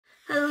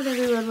Hello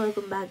everyone,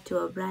 welcome back to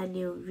a brand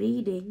new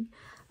reading.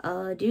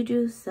 Due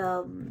to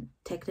some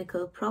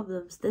technical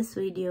problems, this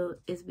video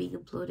is being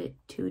uploaded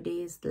 2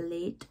 days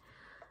late.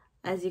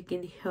 As you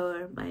can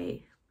hear,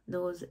 my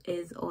nose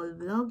is all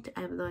blocked.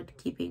 I'm not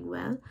keeping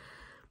well,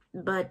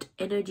 but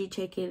energy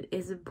check-in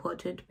is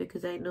important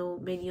because I know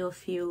many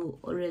of you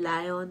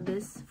rely on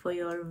this for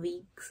your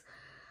weeks.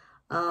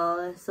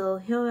 So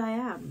here I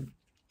am.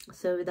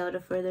 So without a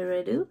further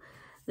ado,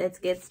 let's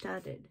get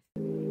started.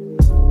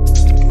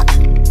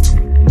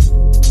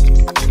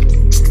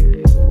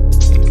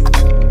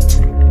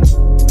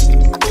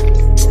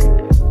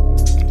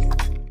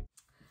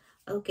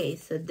 Okay,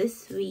 so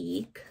this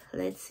week,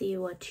 let's see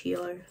what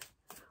your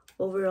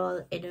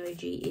overall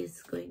energy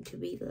is going to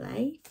be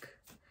like.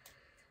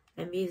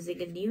 I'm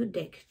using a new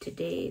deck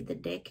today. The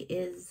deck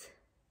is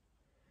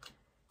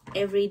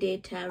Everyday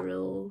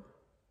Tarot.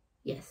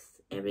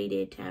 Yes,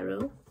 Everyday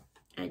Tarot.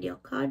 And your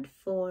card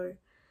for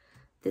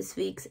this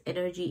week's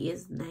energy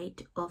is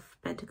Knight of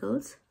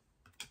Pentacles.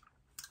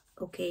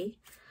 Okay,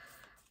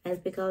 I'll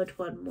pick out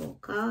one more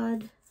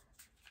card.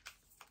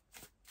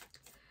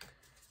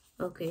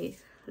 Okay,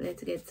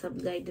 let's get some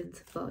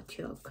guidance about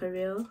your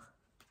career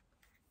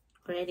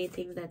or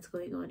anything that's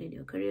going on in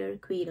your career.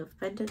 Queen of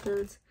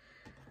Pentacles.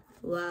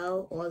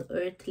 Wow, all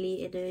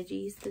earthly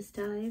energies this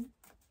time.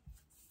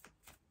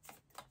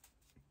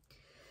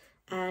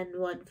 And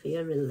one for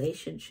your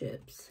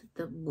relationships,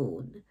 the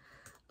Moon.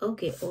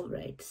 Okay, all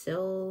right.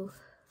 So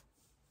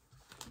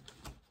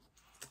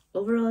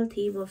overall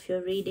theme of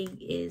your reading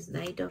is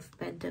Knight of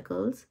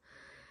Pentacles.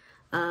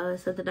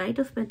 So the Knight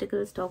of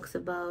Pentacles talks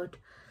about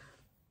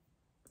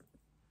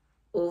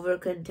over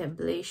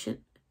contemplation.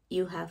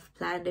 You have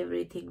planned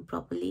everything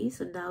properly,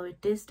 so now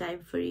it is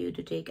time for you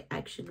to take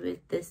action with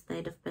this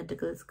Knight of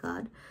Pentacles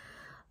card.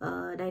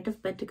 Knight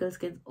of Pentacles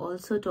can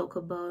also talk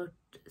about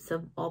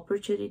some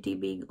opportunity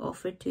being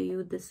offered to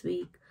you this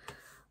week.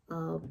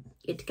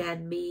 It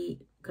can be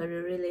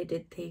career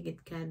related thing,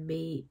 it can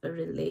be a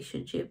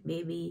relationship,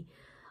 maybe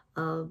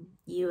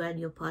you and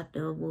your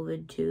partner move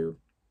into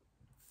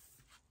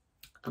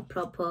a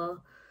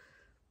proper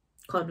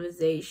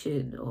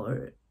conversation,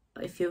 or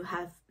if you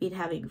have been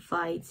having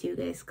fights, you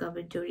guys come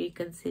into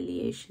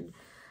reconciliation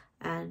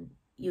and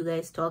you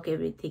guys talk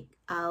everything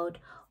out.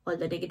 All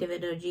the negative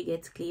energy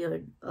gets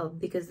cleared,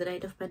 because the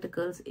Knight of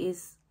Pentacles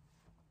is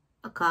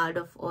a card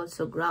of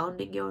also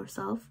grounding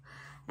yourself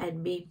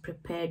and being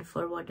prepared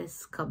for what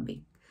is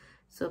coming.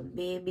 So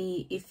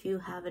maybe if you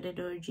have an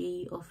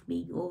energy of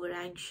being over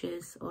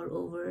anxious or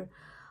over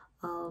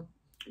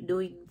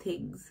doing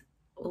things,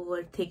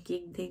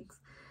 overthinking things,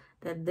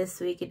 then this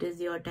week it is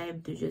your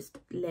time to just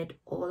let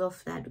all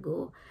of that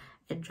go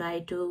and try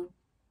to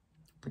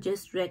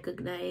just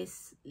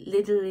recognize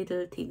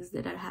little things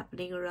that are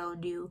happening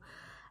around you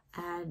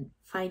and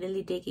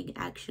finally taking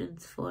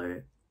actions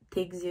for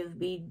things you've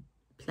been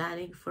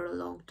planning for a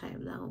long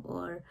time now.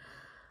 Or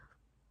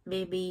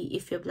maybe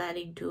if you're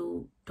planning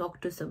to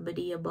talk to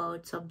somebody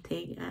about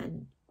something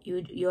and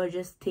you're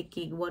just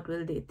thinking what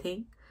will they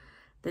think,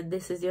 then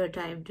this is your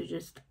time to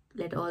just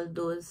let all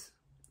those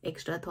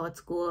extra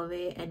thoughts go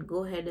away and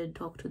go ahead and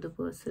talk to the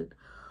person,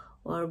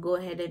 or go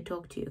ahead and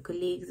talk to your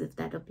colleagues if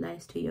that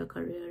applies to your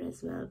career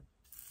as well.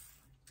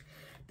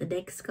 The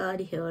next card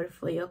here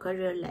for your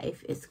career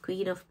life is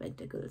Queen of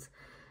Pentacles.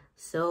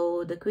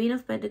 So the Queen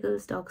of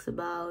Pentacles talks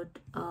about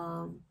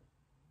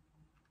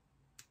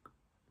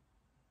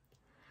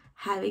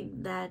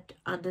having that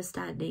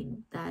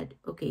understanding that,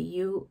 okay,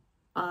 you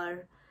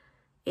are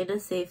in a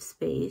safe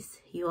space,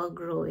 you are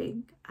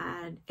growing,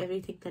 and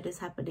everything that is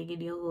happening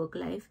in your work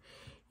life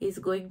is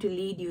going to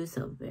lead you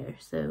somewhere.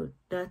 So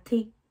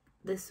nothing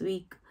this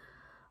week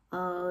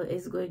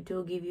is going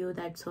to give you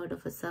that sort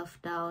of a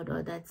self-doubt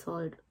or that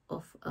sort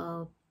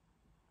of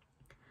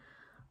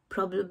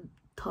problem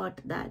thought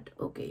that,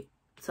 okay,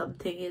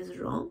 something is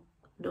wrong.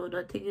 No,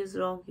 nothing is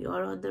wrong.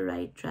 You're on the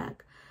right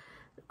track.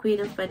 Queen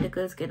of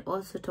Pentacles can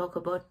also talk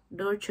about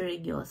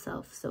nurturing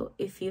yourself. So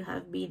if you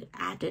have been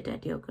at it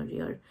at your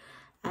career,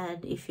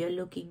 and if you're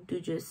looking to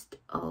just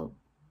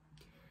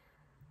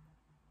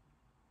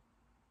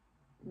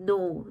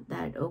know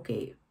that,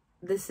 okay,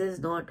 this is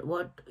not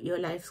what your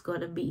life's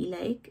gonna be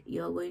like,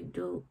 you're going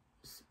to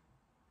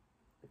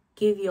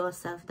give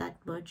yourself that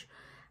much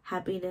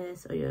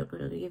happiness, or you're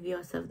gonna give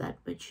yourself that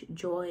much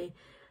joy,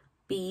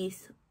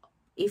 peace,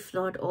 if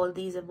not all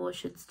these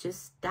emotions,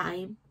 just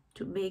time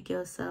to make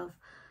yourself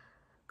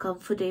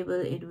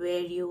comfortable in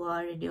where you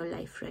are in your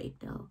life right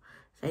now.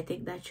 So I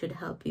think that should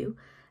help you.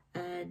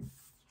 And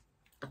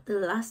the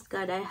last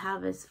card I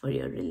have is for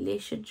your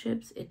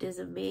relationships. It is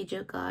a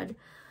major card,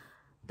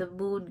 the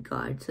Moon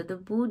card. So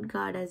the Moon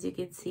card, as you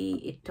can see,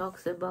 it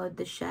talks about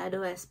the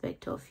shadow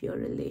aspect of your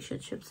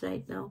relationships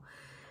right now.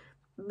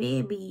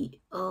 Maybe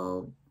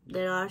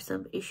there are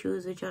some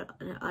issues which are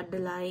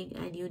underlying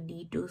and you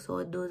need to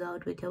sort those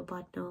out with your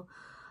partner.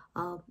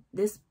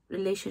 This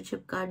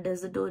relationship card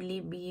doesn't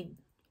only mean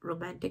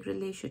romantic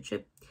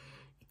relationship.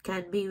 It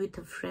can be with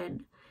a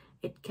friend,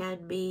 it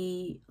can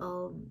be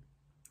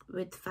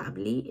with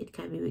family, it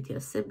can be with your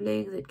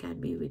siblings, it can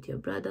be with your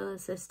brother,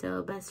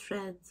 sister, best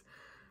friends,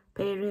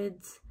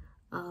 parents,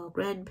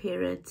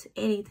 grandparents,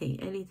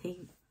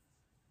 anything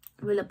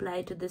will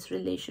apply to this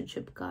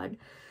relationship card.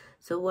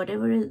 So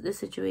whatever is the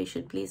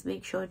situation, please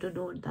make sure to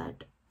note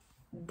that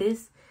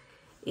this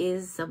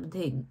is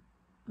something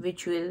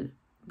which will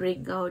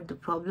bring out the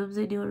problems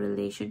in your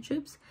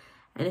relationships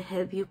and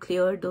help you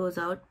clear those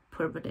out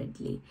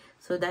permanently,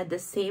 so that the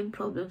same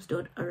problems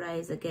don't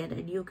arise again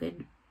and you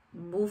can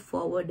move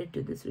forward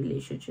into this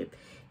relationship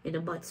in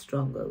a much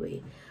stronger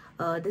way.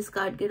 This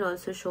card can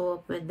also show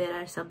up when there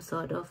are some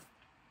sort of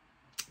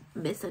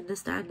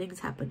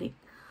misunderstandings happening,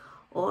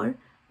 or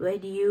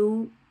when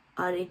you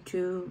are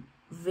into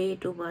way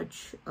too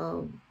much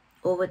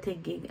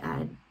overthinking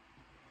and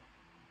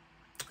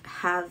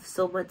have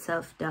so much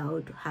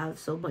self-doubt, have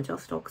so much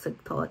of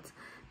toxic thoughts,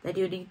 that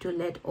you need to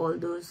let all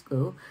those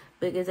go.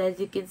 Because as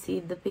you can see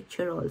in the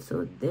picture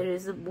also, there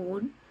is a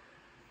moon,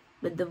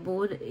 but the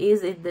moon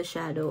is in the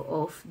shadow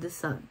of the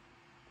sun.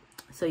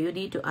 So you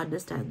need to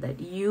understand that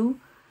you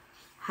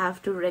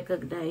have to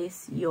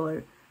recognize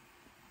your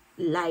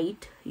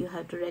light, you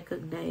have to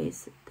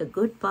recognize the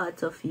good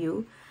parts of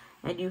you,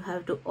 and you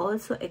have to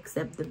also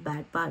accept the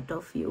bad part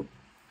of you.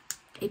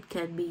 It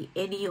can be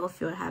any of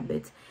your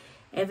habits.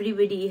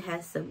 Everybody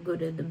has some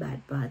good and the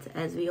bad parts,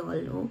 as we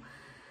all know.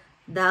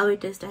 Now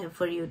it is time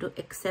for you to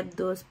accept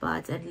those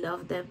parts and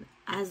love them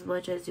as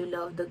much as you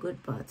love the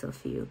good parts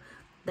of you.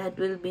 That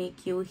will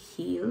make you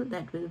heal,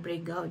 that will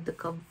bring out the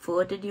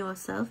comfort in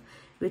yourself,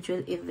 which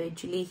will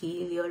eventually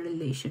heal your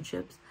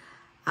relationships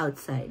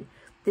outside.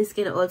 This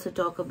can also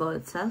talk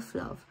about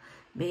self-love.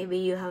 Maybe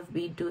you have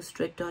been too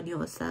strict on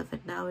yourself,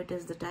 and now it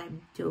is the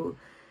time to,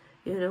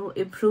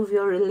 improve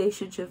your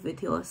relationship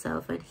with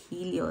yourself and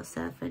heal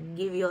yourself and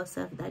give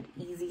yourself that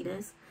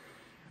easiness,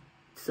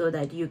 so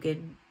that you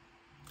can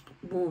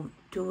move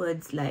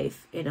towards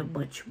life in a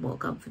much more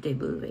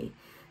comfortable way.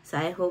 So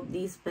I hope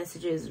these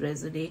messages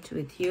resonate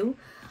with you.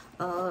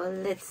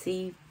 Let's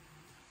see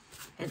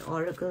an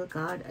oracle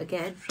card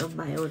again from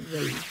my own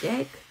very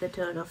deck, the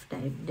Turn of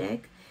Time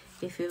deck.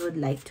 If you would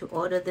like to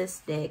order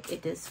this deck,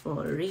 it is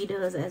for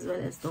readers as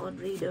well as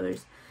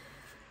non-readers.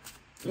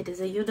 It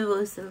is a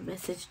universal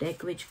message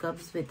deck which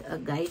comes with a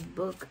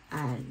guidebook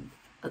and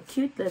a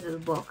cute little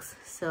box.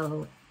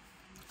 So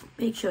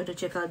make sure to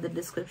check out the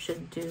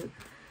description to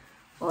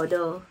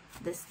order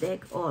this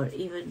deck or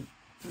even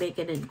make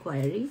an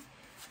inquiry.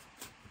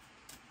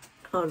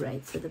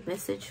 Alright, so the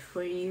message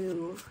for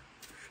you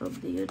from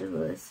the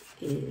universe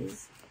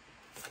is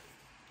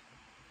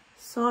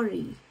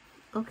sorry.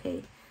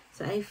 Okay,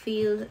 so I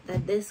feel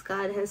that this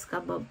card has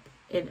come up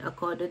in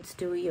accordance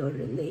to your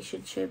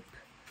relationship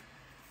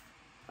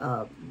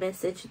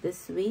message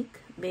this week.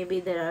 Maybe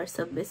there are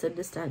some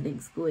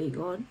misunderstandings going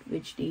on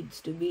which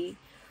needs to be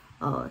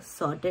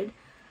sorted.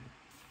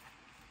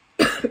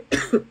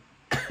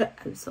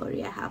 I'm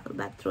sorry, I have a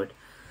bad throat.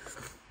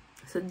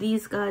 So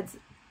these cards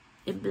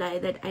imply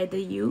that either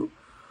you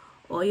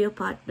or your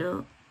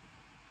partner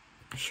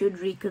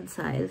should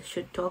reconcile,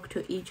 should talk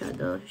to each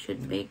other,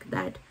 should make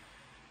that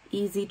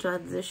easy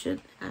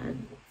transition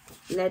and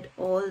let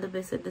all the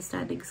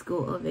misunderstandings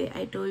go away.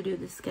 I told you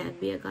this can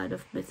be a kind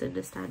of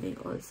misunderstanding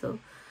also.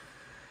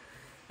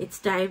 It's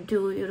time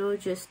to,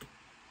 just,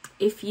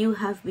 if you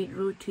have been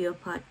rude to your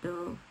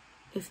partner,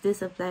 if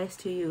this applies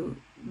to you,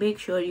 make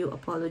sure you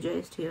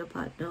apologize to your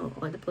partner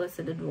or the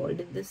person involved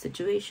in this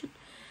situation,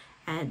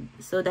 and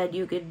so that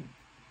you can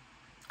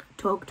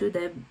talk to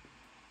them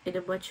in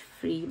a much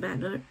free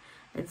manner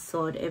and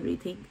sort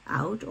everything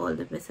out, all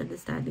the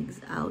misunderstandings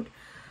out.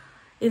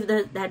 If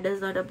that does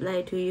not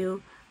apply to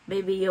you,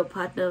 maybe your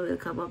partner will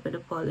come up and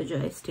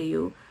apologize to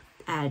you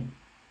and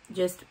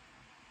just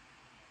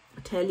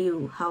tell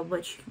you how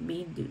much you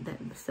mean to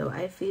them. So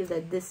I feel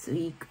that this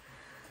week,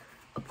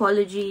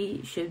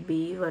 apology should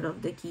be one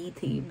of the key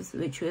themes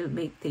which will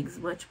make things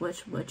much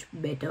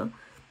better.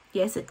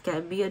 Yes, it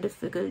can be a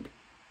difficult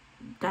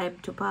time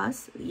to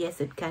pass. Yes,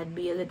 it can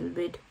be a little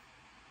bit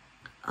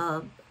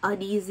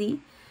uneasy,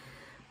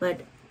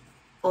 but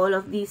all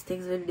of these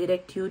things will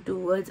direct you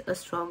towards a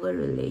stronger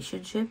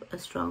relationship, a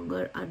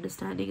stronger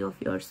understanding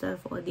of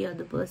yourself or the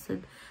other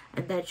person,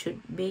 and that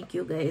should make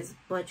you guys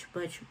much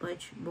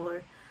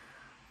more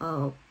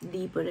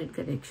deeper in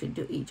connection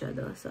to each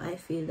other. So I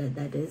feel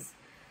that is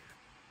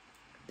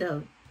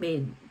the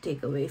main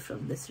takeaway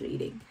from this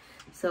reading.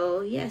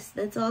 So yes,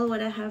 that's all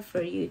what I have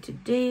for you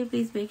today.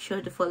 Please make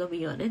sure to follow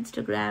me on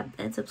Instagram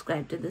and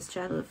subscribe to this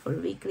channel for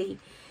weekly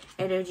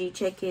energy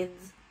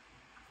check-ins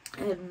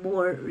and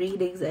more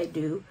readings. I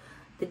do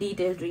the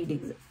detailed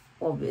readings,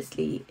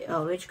 obviously,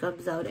 which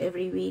comes out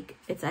every week.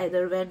 It's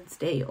either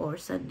Wednesday or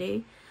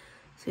Sunday,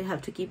 so you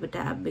have to keep a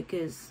tab,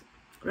 because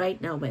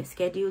right now my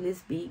schedule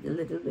is being a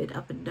little bit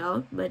up and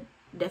down, but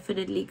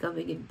definitely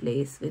coming in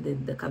place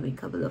within the coming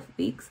couple of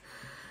weeks.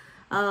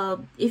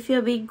 If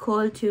you're being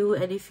called to,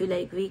 and if you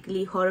like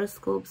weekly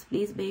horoscopes,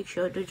 please make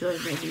sure to join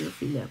my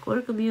Neophilia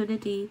core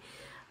community.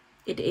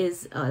 It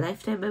is a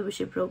lifetime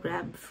membership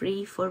program,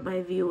 free for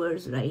my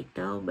viewers right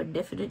now, but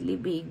definitely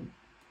being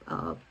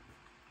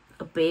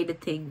a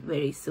paid thing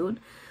very soon.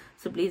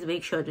 So please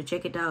make sure to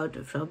check it out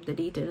from the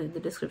detail in the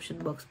description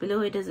box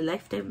below. It is a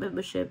lifetime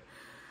membership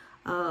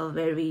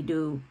where we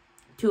do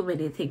too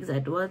many things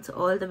at once.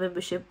 All the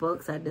membership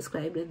perks are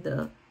described in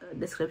the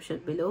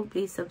description below.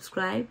 Please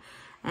subscribe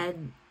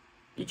and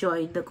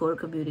join the core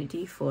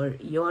community for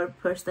your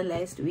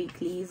personalized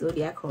weekly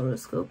zodiac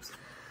horoscopes.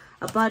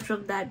 Apart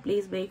from that,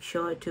 please make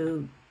sure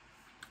to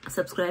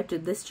subscribe to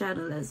this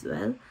channel as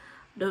well.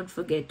 Don't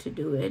forget to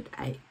do it.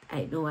 I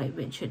know I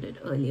mentioned it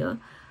earlier,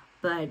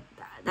 but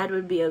that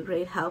would be a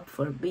great help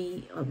for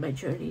me on my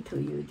journey to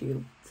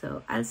YouTube.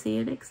 So I'll see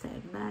you next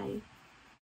time. Bye.